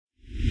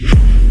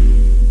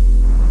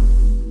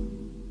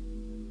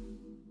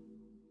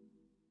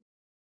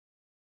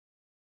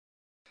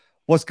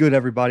What's good,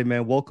 everybody,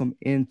 man? Welcome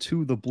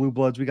into the Blue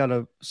Bloods. We got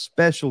a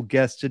special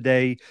guest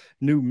today,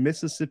 new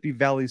Mississippi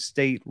Valley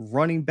State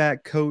running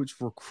back coach,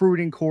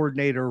 recruiting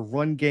coordinator,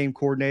 run game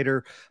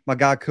coordinator. My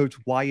guy, Coach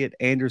Wyatt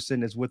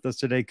Anderson, is with us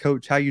today.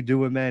 Coach, how you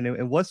doing, man?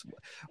 And what's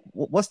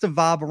the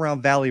vibe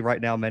around Valley right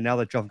now, man? Now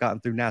that y'all have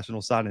gotten through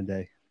National Signing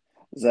Day.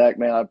 Zach,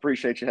 man, I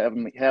appreciate you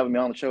having me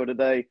on the show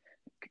today.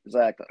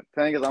 Zach, the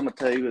thing is, I'm gonna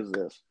tell you is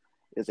this: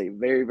 it's a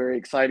very, very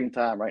exciting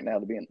time right now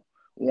to be in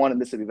one in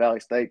Mississippi Valley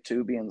State,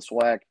 two being the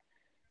SWAC,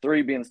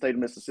 three being the state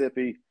of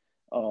Mississippi.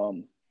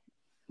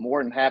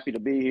 More than happy to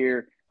be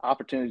here.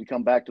 Opportunity to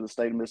come back to the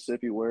state of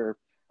Mississippi, where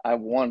I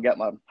got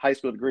my high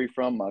school degree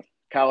from, my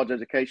college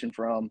education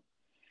from.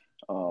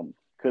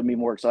 Couldn't be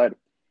more excited.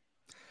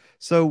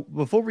 So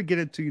before we get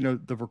into,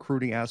 the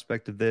recruiting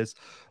aspect of this,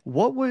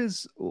 what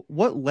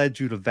led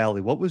you to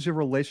Valley? What was your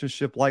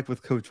relationship like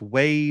with Coach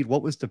Wade?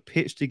 What was the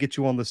pitch to get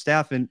you on the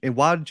staff? And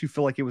why did you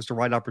feel like it was the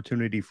right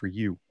opportunity for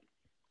you?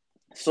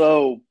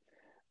 So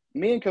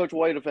me and Coach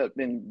Wade have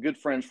been good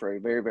friends for a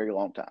very, very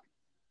long time.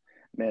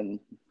 And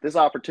this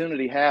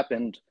opportunity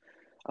happened,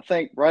 I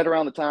think, right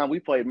around the time we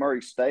played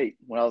Murray State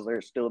when I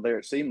was still there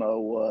at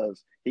SEMO.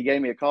 He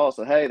gave me a call and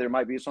said, hey, there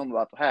might be something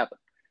about to happen.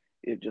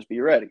 Just be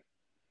ready.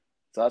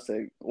 So I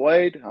said,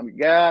 Wade, I'm your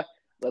guy.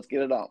 Let's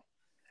get it on.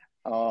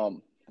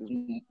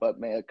 But,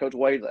 man, Coach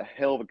Wade's a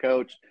hell of a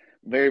coach,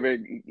 very,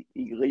 very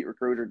elite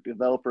recruiter,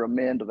 developer of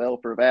men,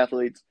 developer of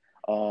athletes.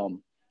 An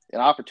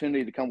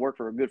opportunity to come work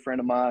for a good friend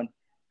of mine.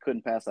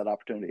 Couldn't pass that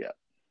opportunity up.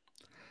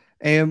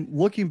 And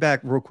looking back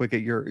real quick at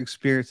your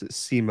experience at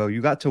SEMO,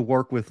 you got to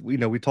work with, we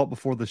talked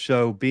before the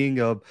show, being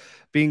a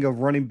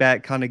running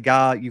back kind of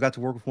guy. You got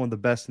to work with one of the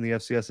best in the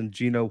FCS and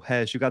Geno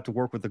Hesh. You got to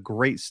work with a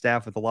great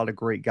staff with a lot of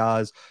great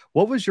guys.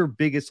 What was your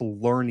biggest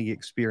learning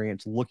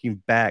experience looking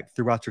back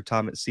throughout your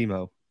time at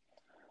SEMO?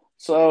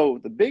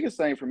 So the biggest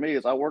thing for me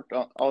is I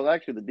was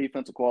actually the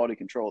defensive quality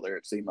control there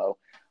at SEMO.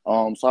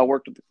 So I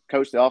worked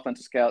with the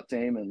offensive scout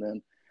team, and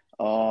then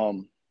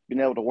being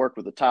able to work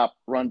with the top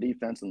run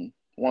defense and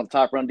one of the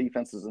top run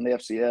defenses in the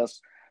FCS.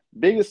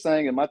 Biggest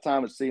thing in my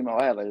time at SEMO,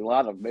 I had a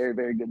lot of very,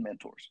 very good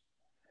mentors.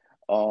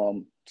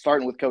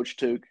 Starting with Coach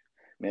Tuke.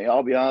 I mean,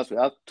 I'll be honest with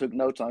you, I took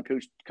notes on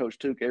Coach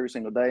Tuke every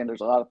single day, and there's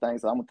a lot of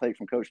things that I'm going to take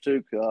from Coach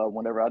Tuke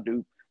when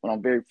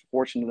I'm very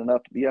fortunate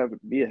enough to be able to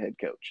be a head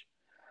coach.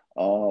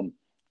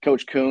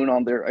 Coach Kuhn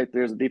right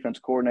there as a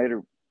defensive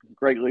coordinator,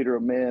 great leader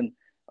of men,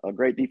 a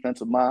great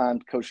defensive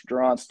mind. Coach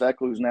Deron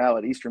Steckler, who's now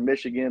at Eastern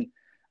Michigan,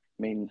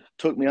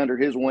 took me under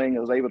his wing.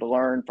 I was able to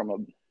learn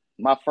from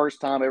my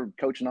first time ever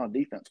coaching on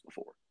defense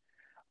before.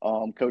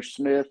 Coach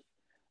Smith,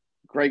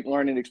 great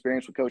learning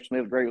experience with Coach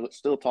Smith.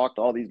 Still talk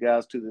to all these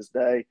guys to this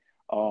day.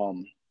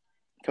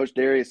 Coach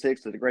Darius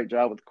Hicks did a great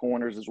job with the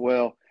corners as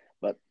well,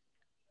 but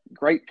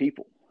great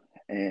people.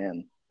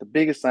 And the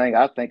biggest thing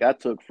I think I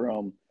took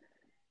from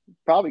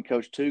probably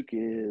Coach Tuke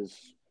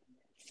is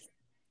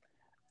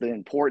the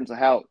importance of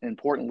how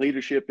important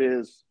leadership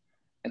is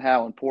and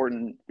how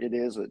important it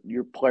is that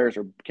your players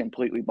are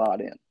completely bought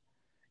in.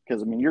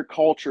 Because, your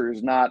culture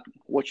is not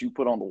what you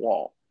put on the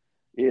wall.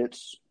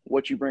 It's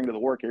what you bring to the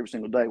work every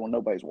single day when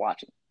nobody's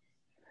watching.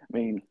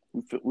 We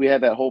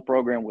had that whole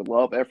program with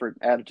love, effort,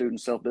 attitude,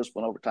 and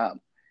self-discipline over time,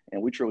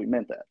 and we truly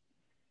meant that.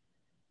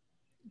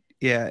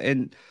 Yeah,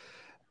 and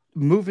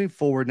moving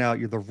forward now,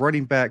 you're the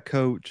running back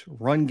coach,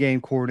 run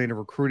game coordinator,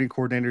 recruiting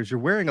coordinators. You're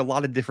wearing a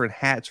lot of different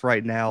hats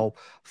right now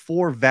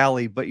for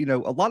Valley, but a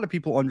lot of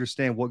people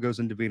understand what goes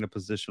into being a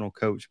positional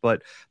coach,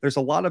 but there's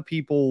a lot of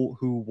people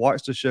who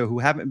watch the show who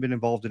haven't been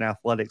involved in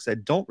athletics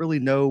that don't really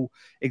know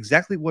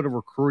exactly what a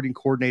recruiting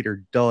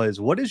coordinator does.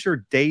 What does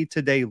your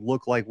day-to-day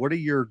look like? What are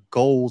your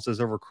goals as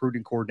a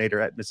recruiting coordinator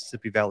at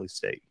Mississippi Valley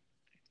State?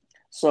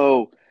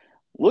 So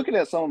looking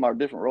at some of our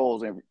different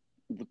roles, and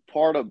the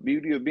part of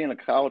beauty of being a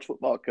college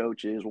football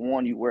coach is,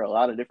 one, you wear a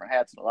lot of different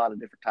hats at a lot of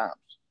different times.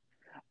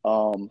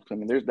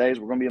 There's days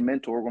we're going to be a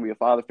mentor, we're going to be a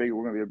father figure,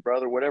 we're going to be a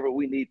brother, whatever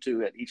we need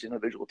to at each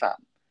individual time.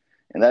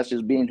 And that's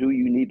just being who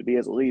you need to be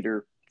as a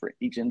leader for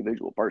each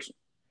individual person.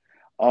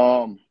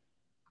 My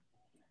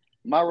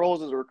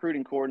roles as a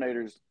recruiting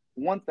coordinator is,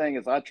 one thing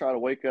is I try to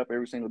wake up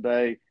every single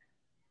day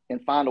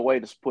and find a way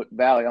to put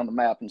Valley on the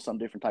map in some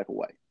different type of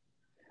way.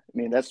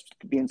 That's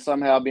being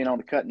on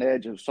the cutting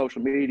edge of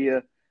social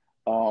media.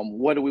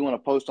 What do we want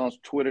to post on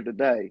Twitter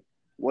today?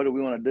 What do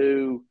we want to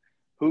do?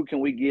 Who can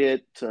we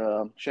get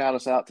to shout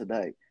us out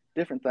today?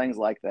 Different things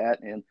like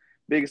that. And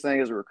biggest thing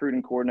as a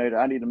recruiting coordinator,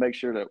 I need to make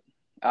sure that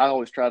I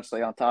always try to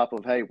stay on top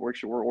of, hey,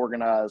 we're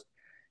organized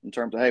in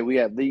terms of, hey, we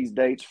have these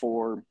dates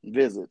for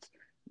visits.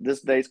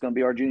 This date's going to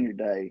be our junior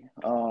day.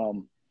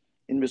 And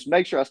just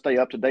make sure I stay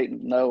up to date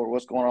and know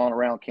what's going on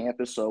around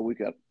campus so we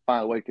can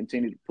find a way to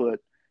continue to put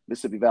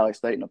Mississippi Valley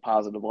State in a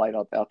positive light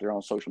out there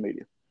on social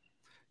media.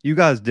 You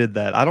guys did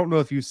that. I don't know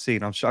if you've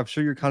seen. I'm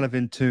sure you're kind of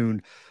in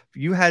tune.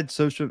 You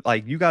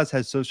guys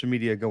had social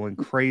media going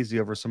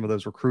crazy over some of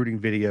those recruiting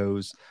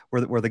videos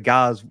where the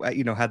guys,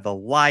 had the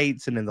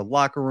lights and in the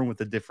locker room with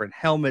the different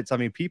helmets.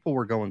 People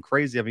were going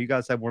crazy. You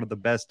guys had one of the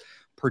best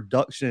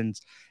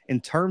productions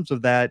in terms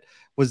of that.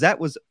 Was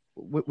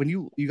when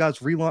you guys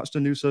relaunched a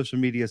new social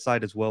media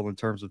site as well in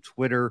terms of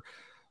Twitter,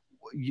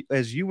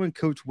 as you and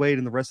Coach Wade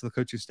and the rest of the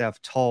coaching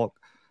staff talk,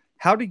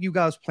 how do you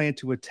guys plan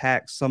to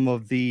attack some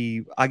of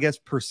the, I guess,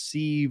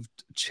 perceived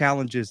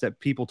challenges that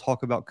people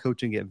talk about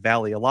coaching at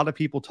Valley? A lot of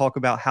people talk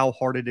about how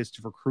hard it is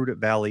to recruit at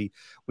Valley.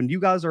 When you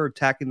guys are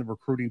attacking the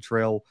recruiting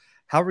trail,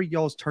 how are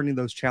y'all turning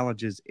those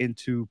challenges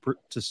into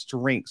to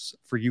strengths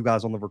for you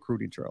guys on the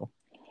recruiting trail?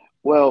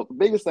 Well, the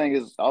biggest thing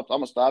is I'm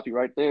going to stop you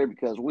right there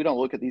because we don't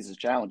look at these as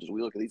challenges.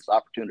 We look at these as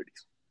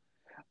opportunities.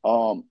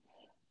 Um,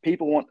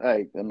 People want,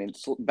 hey, I mean,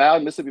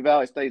 Mississippi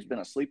Valley State's been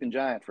a sleeping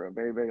giant for a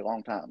very, very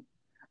long time.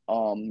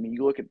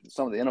 You look at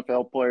some of the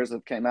NFL players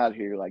that came out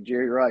here, like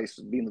Jerry Rice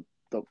being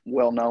the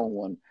well-known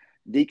one,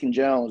 Deacon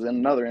Jones, and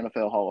another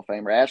NFL Hall of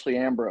Famer, Ashley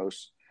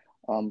Ambrose.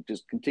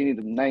 Just continue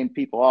to name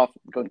people off,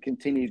 going to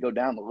continue to go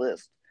down the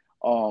list.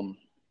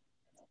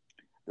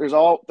 There's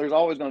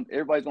always going to,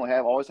 everybody's going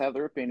to always have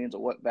their opinions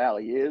of what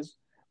Valley is,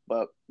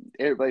 but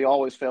everybody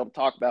always failed to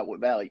talk about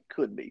what Valley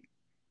could be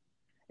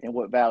and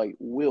what Valley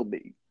will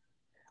be.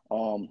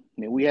 I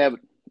mean, we have,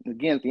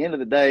 again, at the end of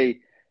the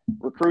day,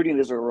 recruiting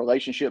is a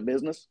relationship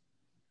business.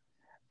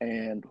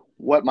 And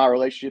what my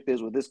relationship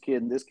is with this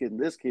kid and this kid and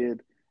this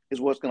kid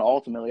is what's going to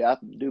ultimately, I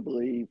do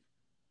believe,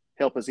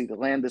 help us either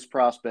land this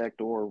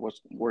prospect or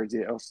where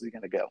else is he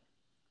going to go.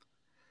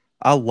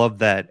 I love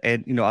that.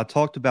 And, I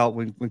talked about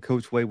when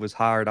Coach Wade was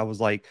hired, I was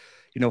like,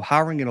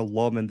 hiring an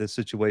alum in this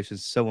situation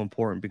is so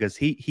important because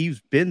he's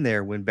been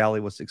there when Valley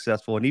was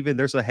successful. And even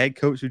there's a head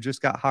coach who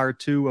just got hired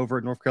too over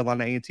at North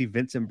Carolina A&T,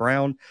 Vincent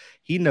Brown.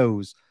 He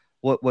knows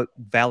what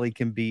Valley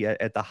can be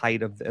at the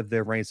height of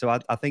their reign. So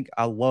I think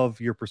I love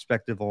your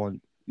perspective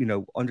on,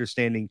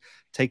 understanding,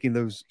 taking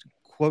those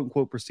quote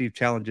unquote perceived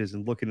challenges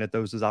and looking at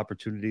those as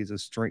opportunities,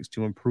 as strengths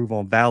to improve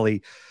on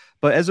Valley.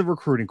 But as a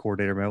recruiting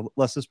coordinator, man,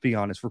 let's just be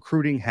honest.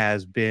 Recruiting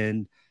has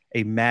been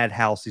a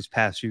madhouse these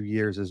past few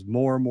years as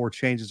more and more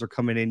changes are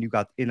coming in. You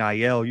got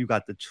NIL, you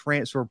got the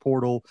transfer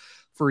portal.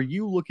 For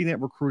you looking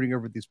at recruiting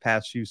over these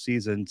past few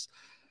seasons,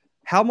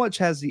 how much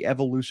has the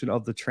evolution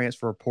of the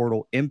transfer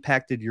portal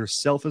impacted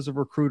yourself as a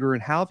recruiter,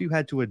 and how have you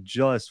had to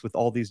adjust with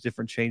all these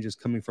different changes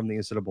coming from the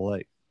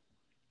NCAA?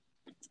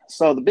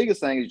 So the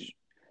biggest thing is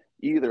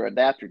you either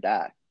adapt or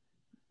die.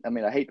 I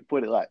mean, I hate to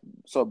put it like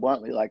so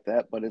bluntly like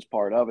that, but it's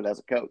part of it as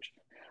a coach.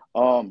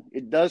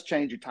 It does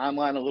change your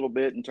timeline a little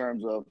bit in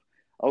terms of,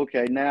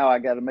 okay, now I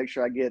got to make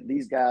sure I get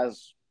these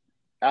guys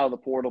out of the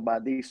portal by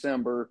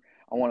December.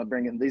 I want to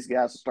bring in these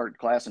guys to start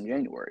class in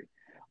January.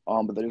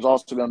 But there's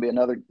also going to be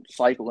another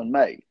cycle in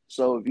May.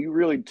 So if you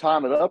really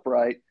time it up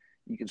right,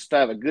 you can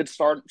have a good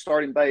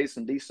starting base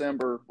in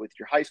December with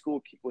your high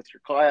school, with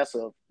your class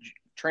of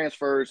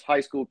transfers,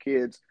 high school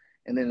kids,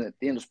 and then at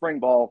the end of spring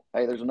ball,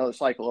 hey, there's another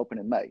cycle open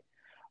in May.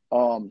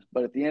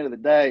 But at the end of the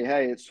day,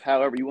 hey, it's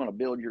however you want to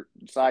build your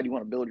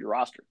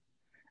roster.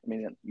 I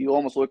mean, you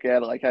almost look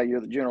at it like how you're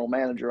the general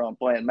manager on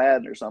playing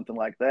Madden or something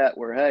like that,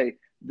 where, hey,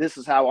 this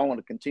is how I want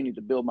to continue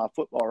to build my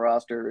football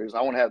roster is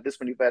I want to have this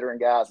many veteran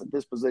guys at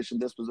this position,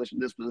 this position,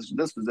 this position,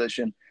 this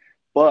position.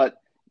 But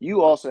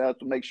you also have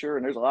to make sure,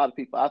 and there's a lot of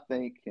people, I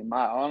think, in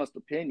my honest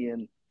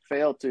opinion,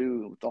 fail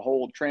to the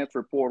whole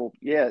transfer portal.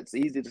 Yeah, it's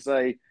easy to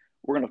say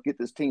we're going to get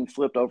this team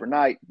flipped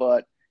overnight,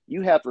 but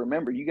you have to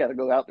remember you got to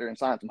go out there and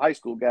sign some high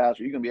school guys,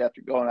 or you're going to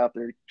be going out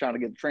there trying to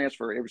get a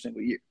transfer every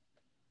single year.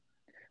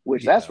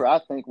 Which that's where I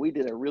think we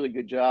did a really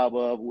good job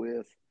of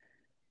with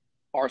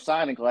our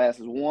signing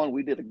classes. One,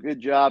 we did a good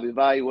job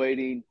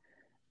evaluating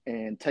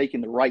and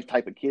taking the right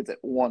type of kids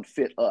that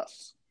fit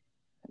us.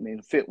 I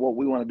mean, fit what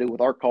we want to do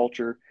with our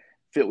culture,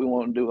 fit what we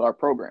want to do with our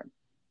program.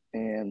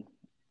 And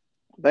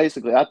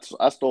basically,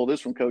 I stole this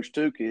from Coach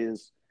Tuke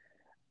is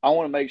I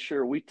want to make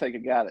sure we take a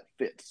guy that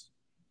fits.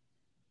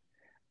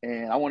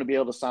 And I want to be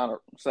able to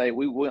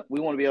we want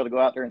to be able to go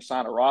out there and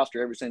sign a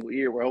roster every single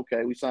year where,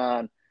 okay, we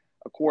sign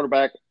a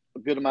quarterback, a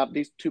good amount,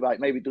 these two,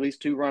 maybe at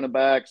least two running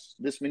backs,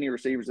 this many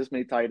receivers, this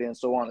many tight ends,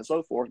 so on and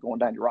so forth, going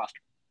down your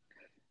roster.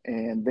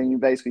 And then you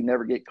basically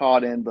never get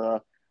caught in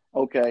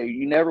okay,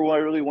 you never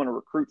really want to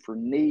recruit for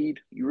need.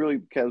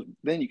 Because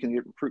then you can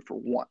recruit for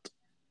want.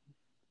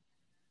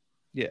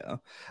 Yeah.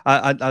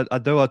 I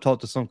know I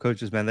talked to some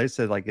coaches, man. They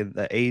said like in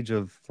the age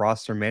of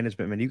roster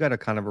management, man, you got to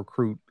kind of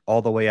recruit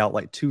all the way out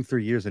like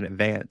 2-3 years in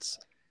advance.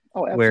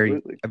 Oh,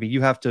 absolutely. I mean,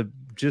 you have to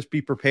just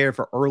be prepared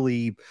for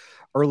early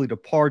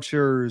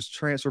departures,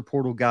 transfer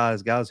portal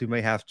guys who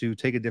may have to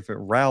take a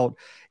different route.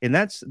 And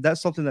that's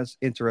something that's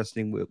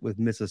interesting with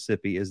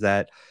Mississippi is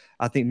that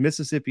I think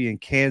Mississippi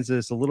and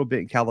Kansas, a little bit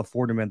in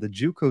California, man, the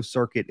JUCO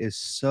circuit is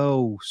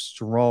so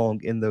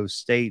strong in those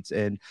states,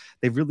 and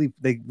they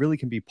really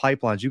can be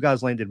pipelines. You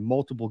guys landed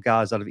multiple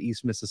guys out of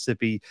East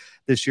Mississippi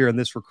this year in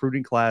this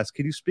recruiting class.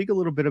 Can you speak a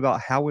little bit about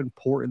how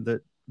important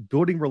the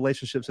building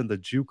relationships in the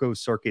JUCO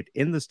circuit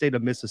in the state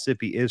of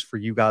Mississippi is for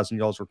you guys and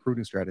y'all's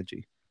recruiting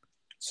strategy?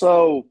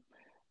 So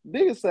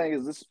biggest thing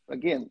is this,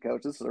 again,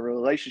 Coach, this is a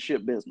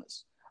relationship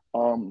business.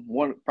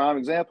 One prime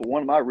example,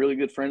 one of my really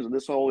good friends in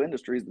this whole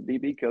industry is the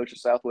DB coach at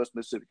Southwest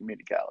Mississippi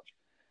Community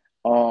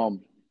College.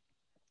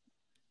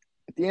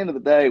 at the end of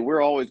the day,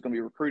 we're always going to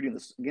be recruiting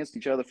this against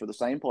each other for the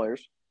same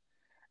players.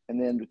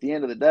 And then at the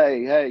end of the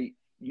day, hey,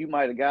 you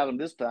might have got them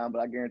this time, but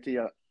I guarantee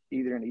you,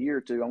 either in a year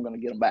or two, I'm going to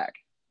get them back.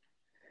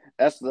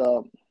 That's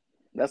the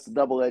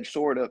double-edged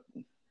sword at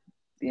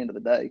the end of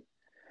the day.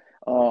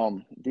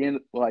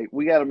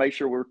 We got to make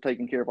sure we're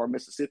taking care of our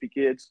Mississippi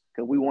kids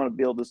because we want to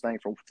build this thing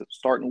from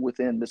starting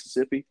within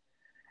Mississippi,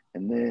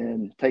 and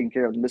then taking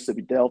care of the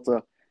Mississippi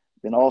Delta.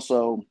 Then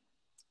also,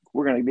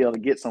 we're going to be able to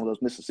get some of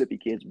those Mississippi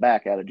kids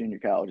back out of junior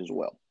college as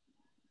well.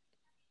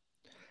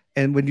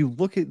 And when you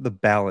look at the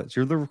balance,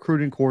 you're the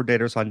recruiting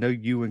coordinator. So I know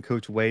you and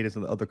Coach Wade and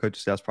some of the other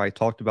coaches staff probably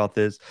talked about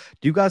this.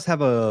 Do you guys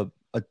have a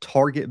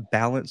target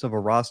balance of a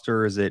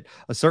roster? Is it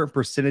a certain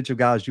percentage of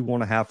guys you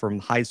want to have from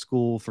high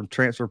school, from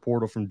transfer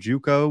portal, from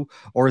JUCO,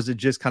 or is it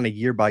just kind of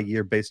year by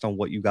year based on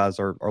what you guys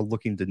are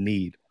looking to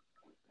need?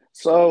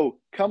 So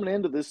coming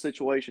into this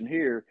situation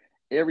here,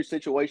 every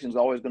situation is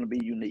always going to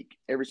be unique.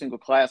 Every single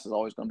class is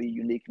always going to be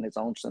unique in its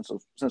own sense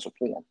of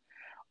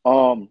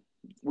form.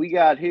 We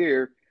got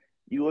here.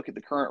 You look at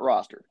the current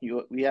roster.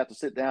 We have to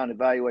sit down and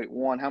evaluate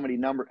how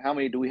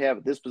many do we have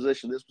at this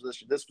position, this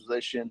position, this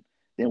position.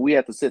 Then we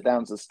have to sit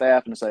down as a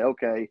staff and say,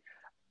 okay,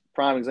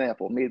 prime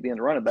example, me being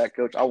the running back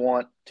coach, I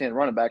want 10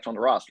 running backs on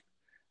the roster.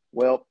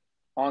 Well,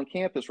 on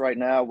campus right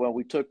now,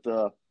 we took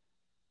the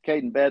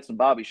Caden Betts and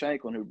Bobby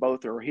Shanklin, who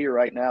both are here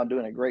right now,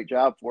 doing a great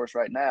job for us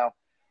right now.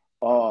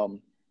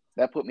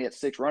 That put me at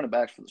 6 running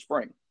backs for the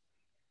spring.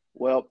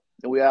 Well,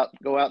 then we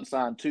go out and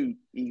sign two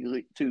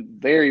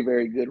very,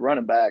 very good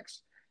running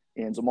backs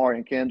in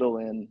Zamarian Kendall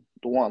and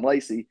DeJuan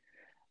Lacey.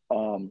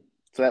 So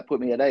that put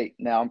me at 8.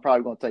 Now I'm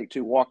probably going to take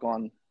 2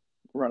 walk-on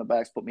running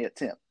backs, put me at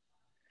 10.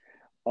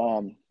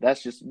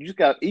 That's just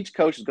each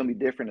coach is going to be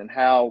different in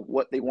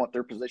what they want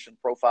their position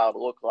profile to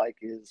look like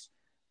is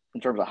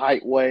in terms of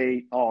height,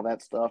 weight, all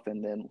that stuff,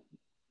 and then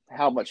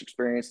how much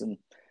experience. And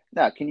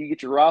now, can you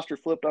get your roster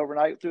flipped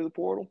overnight through the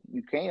portal?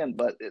 You can,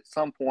 but at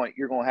some point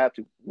you're going to have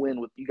to win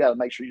with. You got to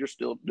make sure you're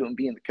still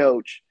being the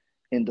coach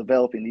and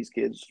developing these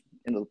kids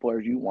into the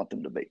players you want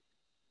them to be.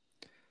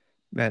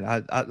 Man,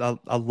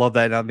 I love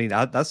that. I mean,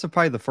 that's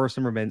probably the first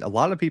number, man. A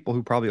lot of people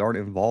who probably aren't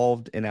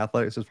involved in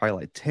athletics is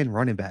probably like 10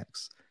 running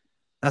backs.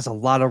 That's a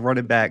lot of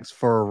running backs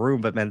for a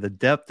room, but man, the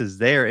depth is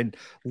there. And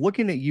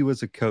looking at you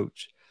as a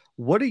coach,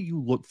 what do you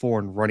look for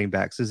in running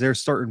backs? Is there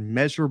certain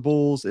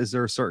measurables? Is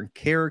there a certain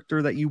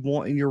character that you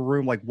want in your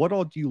room? Like, what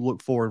all do you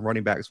look for in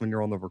running backs when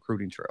you're on the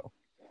recruiting trail?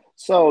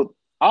 So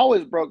I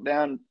always broke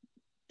down.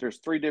 There's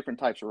 3 different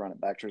types of running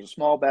backs. There's a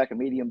small back, a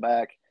medium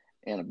back,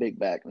 and a big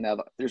back. Now,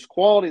 there's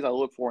qualities I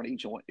look for in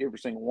every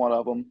single one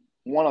of them.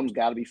 One of them's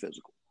got to be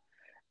physical.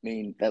 I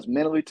mean, that's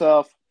mentally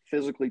tough,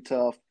 physically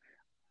tough.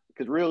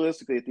 Because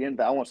realistically, at the end of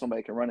the day, I want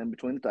somebody who can run in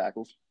between the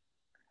tackles.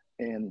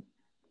 And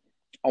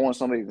I want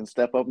somebody who can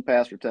step up in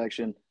pass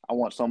protection. I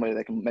want somebody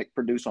that can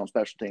produce on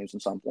special teams in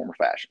some form or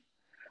fashion.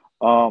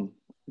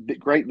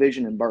 Great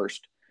vision and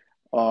burst.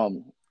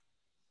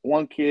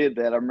 One kid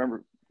that I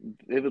remember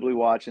vividly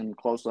watching up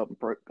close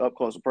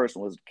and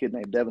personal was a kid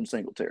named Devin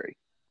Singletary.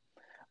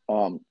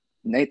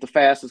 Ain't the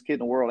fastest kid in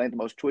the world, ain't the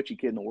most twitchy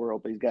kid in the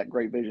world, but he's got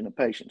great vision and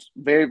patience.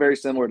 Very, very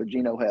similar to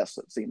Geno Hess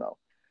at SEMO.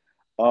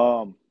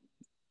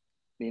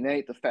 He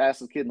ain't the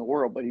fastest kid in the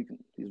world, but he's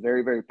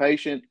very, very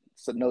patient,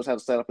 knows how to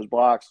set up his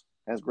blocks,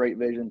 has great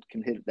vision,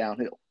 can hit it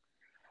downhill.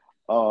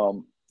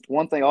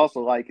 One thing I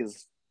also like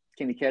is,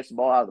 can he catch the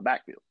ball out of the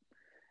backfield?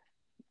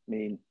 I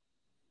mean,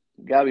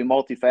 you got to be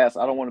multi-fast.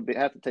 I don't want to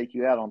have to take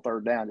you out on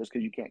 3rd down just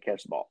because you can't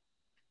catch the ball.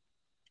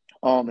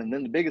 And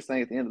then the biggest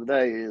thing at the end of the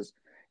day is,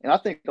 and I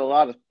think a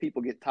lot of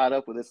people get tied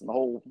up with this and the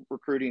whole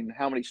recruiting,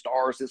 how many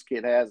stars this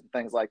kid has and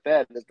things like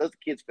that, is does the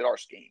kids fit our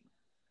scheme?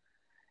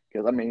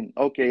 Because, I mean,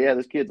 okay, yeah,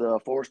 this kid's a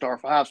 4-star,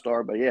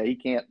 5-star, but, yeah,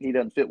 he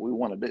doesn't fit what we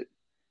want to do.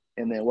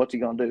 And then what's he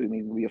going to do? I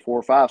mean, be a 4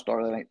 or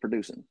 5-star that ain't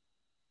producing.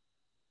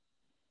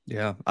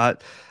 Yeah, I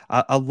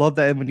love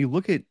that. And when you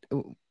look at,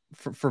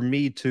 for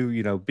me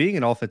too, being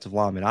an offensive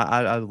lineman,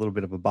 I have a little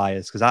bit of a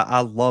bias because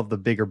I love the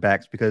bigger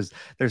backs because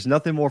there's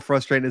nothing more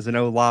frustrating as an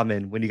O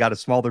lineman when you got a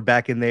smaller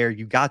back in there.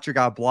 You got your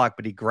guy blocked,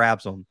 but he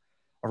grabs him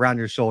around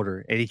your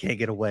shoulder and he can't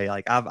get away.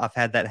 Like I've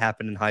had that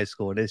happen in high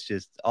school, and it's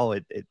just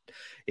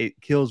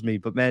it kills me.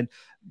 But man,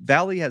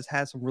 Valley has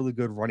had some really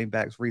good running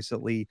backs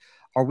recently.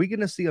 Are we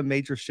going to see a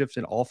major shift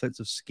in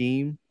offensive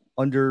scheme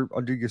under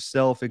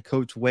yourself and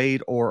Coach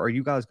Wade, or are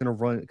you guys going to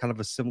run kind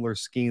of a similar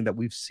scheme that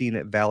we've seen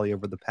at Valley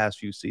over the past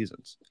few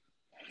seasons?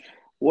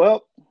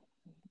 Well,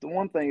 the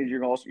one thing is you're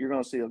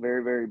going to see a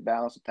very, very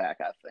balanced attack,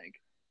 I think,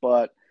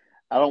 but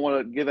I don't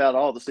want to give out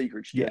all the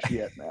secrets just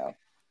yet now.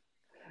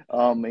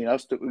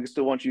 We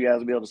still want you guys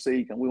to be able to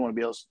see, and we want to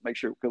be able to make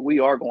sure, because we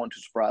are going to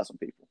surprise some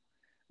people.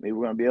 I mean,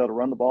 we're going to be able to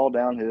run the ball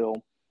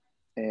downhill,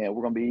 and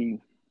we're going to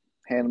be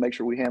make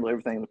sure we handle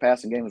everything in the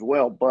passing game as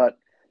well. But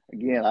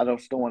again, I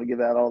just don't want to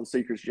give out all the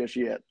secrets just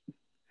yet.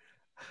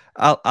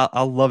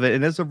 I love it.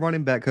 And as a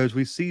running back coach,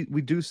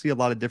 we do see a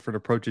lot of different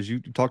approaches. You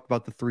talked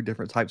about the three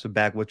different types of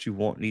back, what you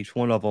want in each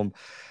one of them.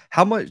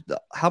 How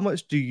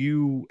much do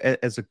you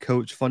as a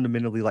coach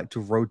fundamentally like to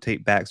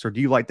rotate backs, or do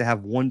you like to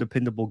have one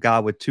dependable guy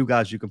with two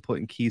guys you can put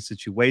in key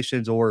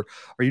situations, or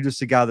are you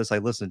just a guy that's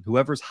like, listen,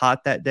 whoever's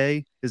hot that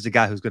day is the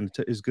guy who's going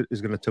to is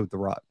going to tote the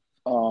rock?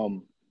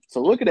 Um,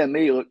 so looking at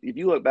me, if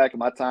you look back at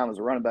my time as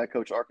a running back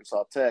coach at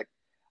Arkansas Tech,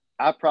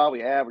 I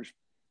probably averaged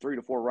 3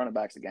 to 4 running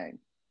backs a game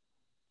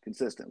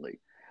consistently.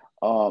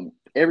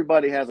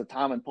 Everybody has a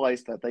time and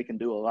place that they can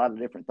do a lot of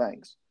different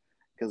things.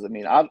 Because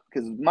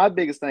because my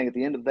biggest thing at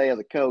the end of the day as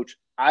a coach,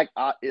 I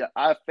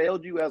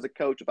failed you as a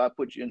coach if I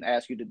put you and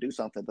ask you to do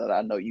something that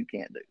I know you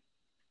can't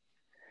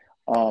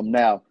do.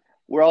 Now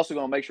we're also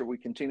going to make sure we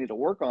continue to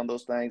work on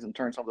those things and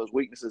turn some of those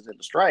weaknesses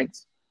into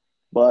strengths.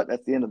 But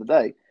at the end of the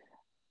day,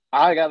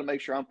 I got to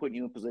make sure I'm putting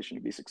you in position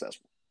to be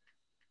successful.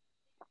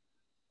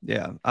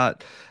 Yeah, uh,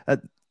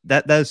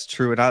 that's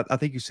true, and I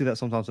think you see that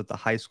sometimes at the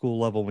high school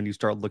level when you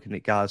start looking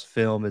at guys'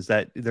 film. Is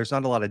that there's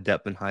not a lot of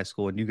depth in high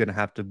school, and you're going to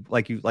have to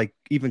like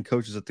even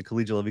coaches at the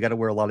collegiate level, you got to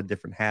wear a lot of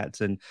different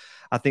hats. And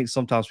I think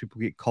sometimes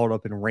people get caught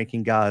up in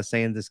ranking guys,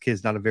 saying this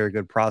kid's not a very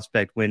good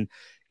prospect when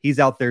he's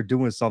out there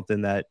doing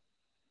something that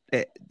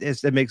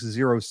it makes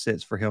zero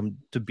sense for him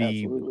to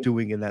be Absolutely.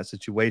 doing in that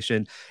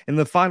situation. And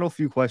the final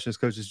few questions,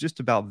 coach, is just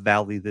about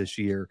Valley this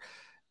year.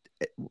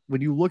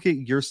 When you look at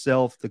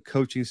yourself, the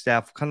coaching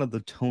staff, kind of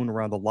the tone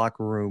around the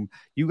locker room,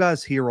 you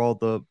guys hear all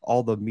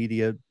the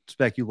media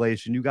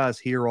speculation, you guys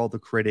hear all the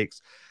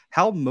critics.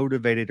 How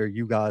motivated are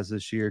you guys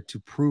this year to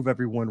prove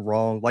everyone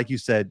wrong? Like you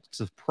said,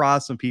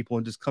 surprise some people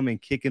and just come in,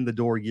 kick in the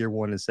door year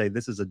one and say,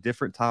 this is a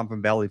different time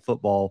from Valley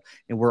football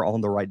and we're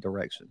on the right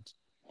directions.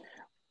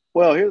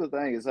 Well, here's the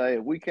thing: is hey,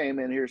 if we came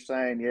in here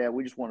saying, "Yeah,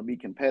 we just want to be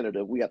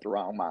competitive," we got the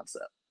wrong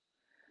mindset.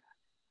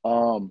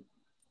 Um,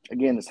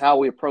 Again, it's how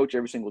we approach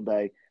every single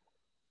day.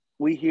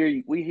 We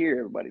hear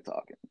everybody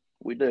talking.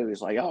 We do.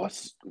 It's like, oh,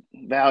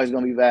 Valley's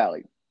going to be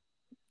Valley.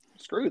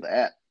 Screw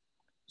that.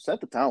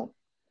 Set the tone.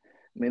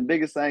 I mean, the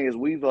biggest thing is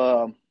we've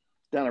done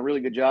a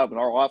really good job in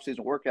our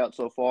off-season workout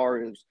so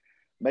far is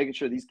making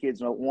sure these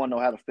kids know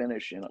how to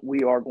finish, and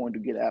we are going to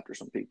get after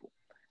some people.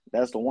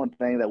 That's the one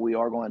thing that we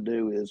are going to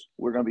do is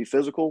we're going to be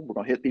physical. We're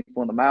going to hit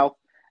people in the mouth,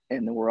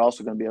 and then we're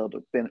also going to be able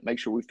to make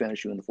sure we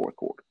finish you in the fourth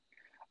quarter.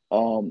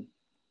 Um,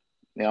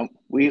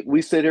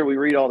 we sit here, we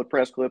read all the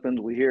press clippings,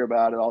 we hear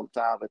about it all the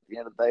time. But at the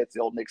end of the day, it's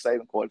the old Nick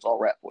Saban quote: "It's all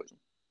rat poison."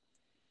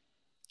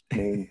 I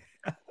mean,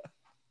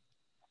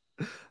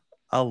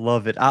 I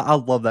love it. I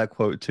love that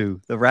quote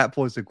too. The rat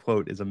poison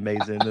quote is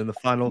amazing. And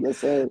then yes,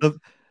 sir. the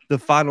the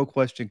final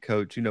question,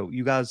 coach. You know,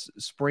 you guys,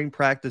 spring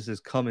practice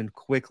is coming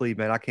quickly,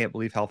 man. I can't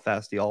believe how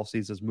fast the off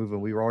season is moving.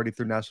 We were already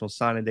through National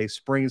Signing Day.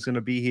 Spring is going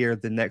to be here.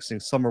 The next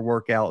thing, summer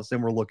workouts.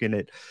 Then we're looking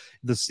at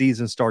the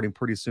season starting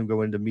pretty soon,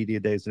 go into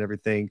media days and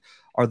everything.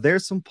 Are there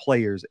some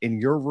players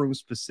in your room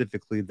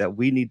specifically that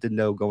we need to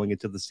know going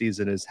into the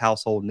season as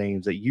household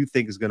names that you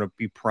think is going to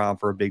be prime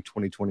for a big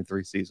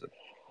 2023 season?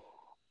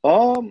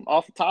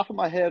 Off the top of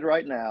my head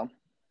right now,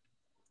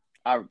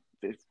 I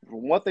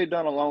from what they've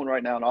done alone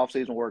right now in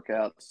off-season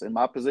workouts in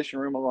my position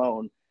room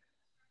alone,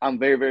 I'm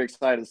very, very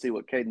excited to see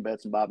what Caden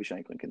Betts and Bobby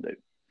Shanklin can do.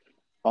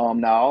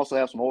 Now I also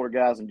have some older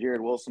guys in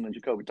Jared Wilson and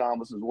Jacoby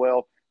Thomas as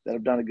well that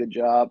have done a good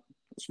job.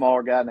 A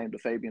smaller guy named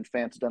Fabian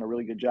Fance has done a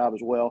really good job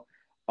as well.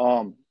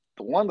 The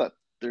one that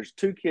there's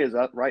two kids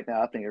right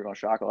now I think are going to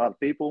shock a lot of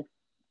people.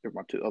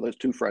 There's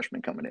two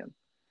freshmen coming in,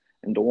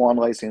 and DeJuan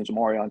Lacey and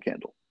Zamarion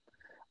Kendall.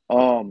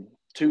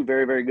 Two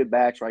very, very good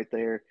backs right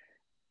there.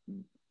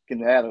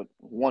 Can add a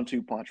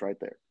 1-2 punch right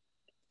there.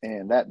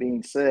 And that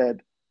being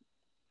said,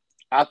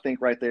 I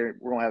think right there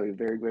we're going to have a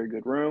very, very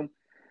good room.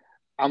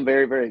 I'm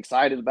very, very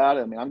excited about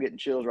it. I mean, I'm getting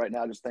chills right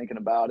now just thinking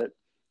about it.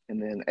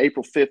 And then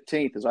April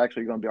 15th is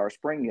actually going to be our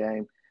spring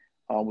game.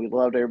 We'd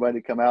love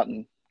everybody to come out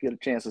and get a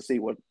chance to see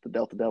what the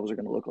Delta Devils are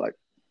going to look like.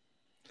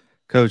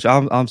 Coach,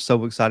 I'm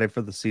so excited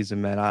for the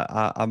season, man.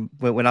 I'm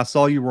when I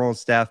saw you were on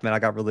staff, man, I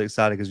got really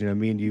excited because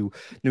me and you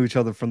knew each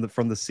other from the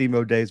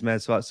SEMO days, man.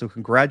 So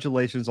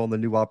congratulations on the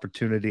new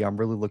opportunity. I'm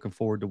really looking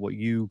forward to what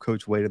you,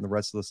 Coach Wade, and the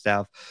rest of the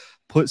staff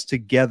puts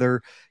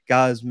together.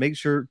 Guys, make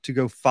sure to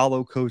go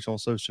follow Coach on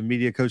social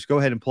media. Coach, go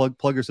ahead and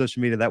plug your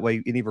social media. That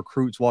way, any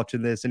recruits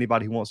watching this,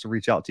 anybody who wants to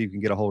reach out to you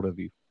can get a hold of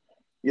you.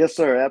 Yes,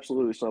 sir.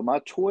 Absolutely. So my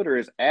Twitter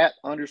is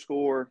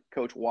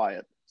 @_Coach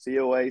Wyatt,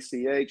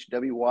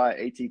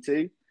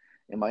 CoachWyatt.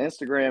 And my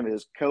Instagram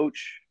is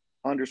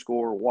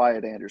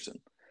Coach_Wyatt Anderson.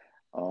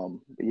 But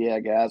yeah,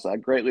 guys, I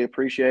greatly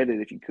appreciate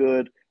it. If you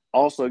could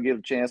also give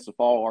a chance to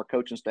follow our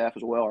coaching staff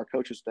as well. Our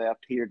coaching staff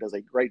here does a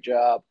great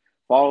job.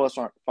 Follow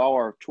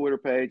our Twitter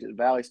page at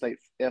Valley State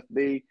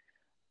FB.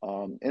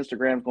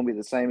 Instagram is going to be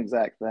the same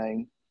exact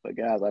thing. But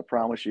guys, I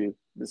promise you,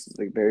 this is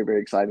a very,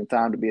 very exciting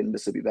time to be in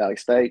Mississippi Valley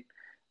State.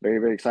 Very,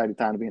 very exciting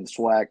time to be in the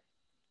SWAC.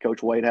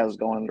 Coach Wade has us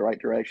going in the right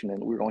direction,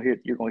 and you're going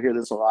to hear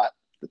this a lot.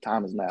 The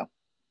time is now.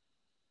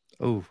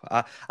 Oh,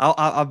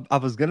 I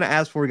was gonna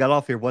ask before we got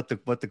off here what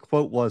the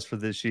quote was for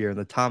this year, and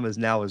the time is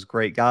now is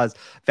great, guys.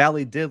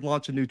 Valley did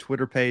launch a new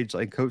Twitter page,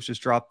 like Coach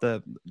just dropped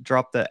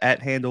the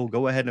at handle.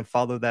 Go ahead and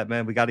follow that,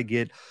 man. We got to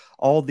get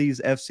all these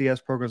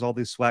FCS programs, all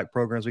these SWAC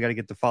programs. We got to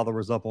get the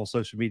followers up on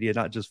social media,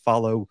 not just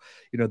follow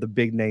the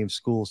big name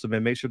schools. So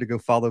man, make sure to go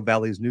follow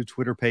Valley's new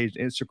Twitter page,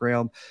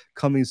 Instagram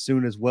coming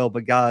soon as well.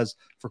 But guys,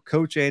 for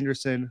Coach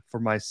Anderson, for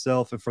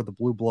myself, and for the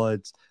Blue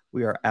Bloods,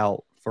 we are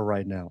out for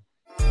right now.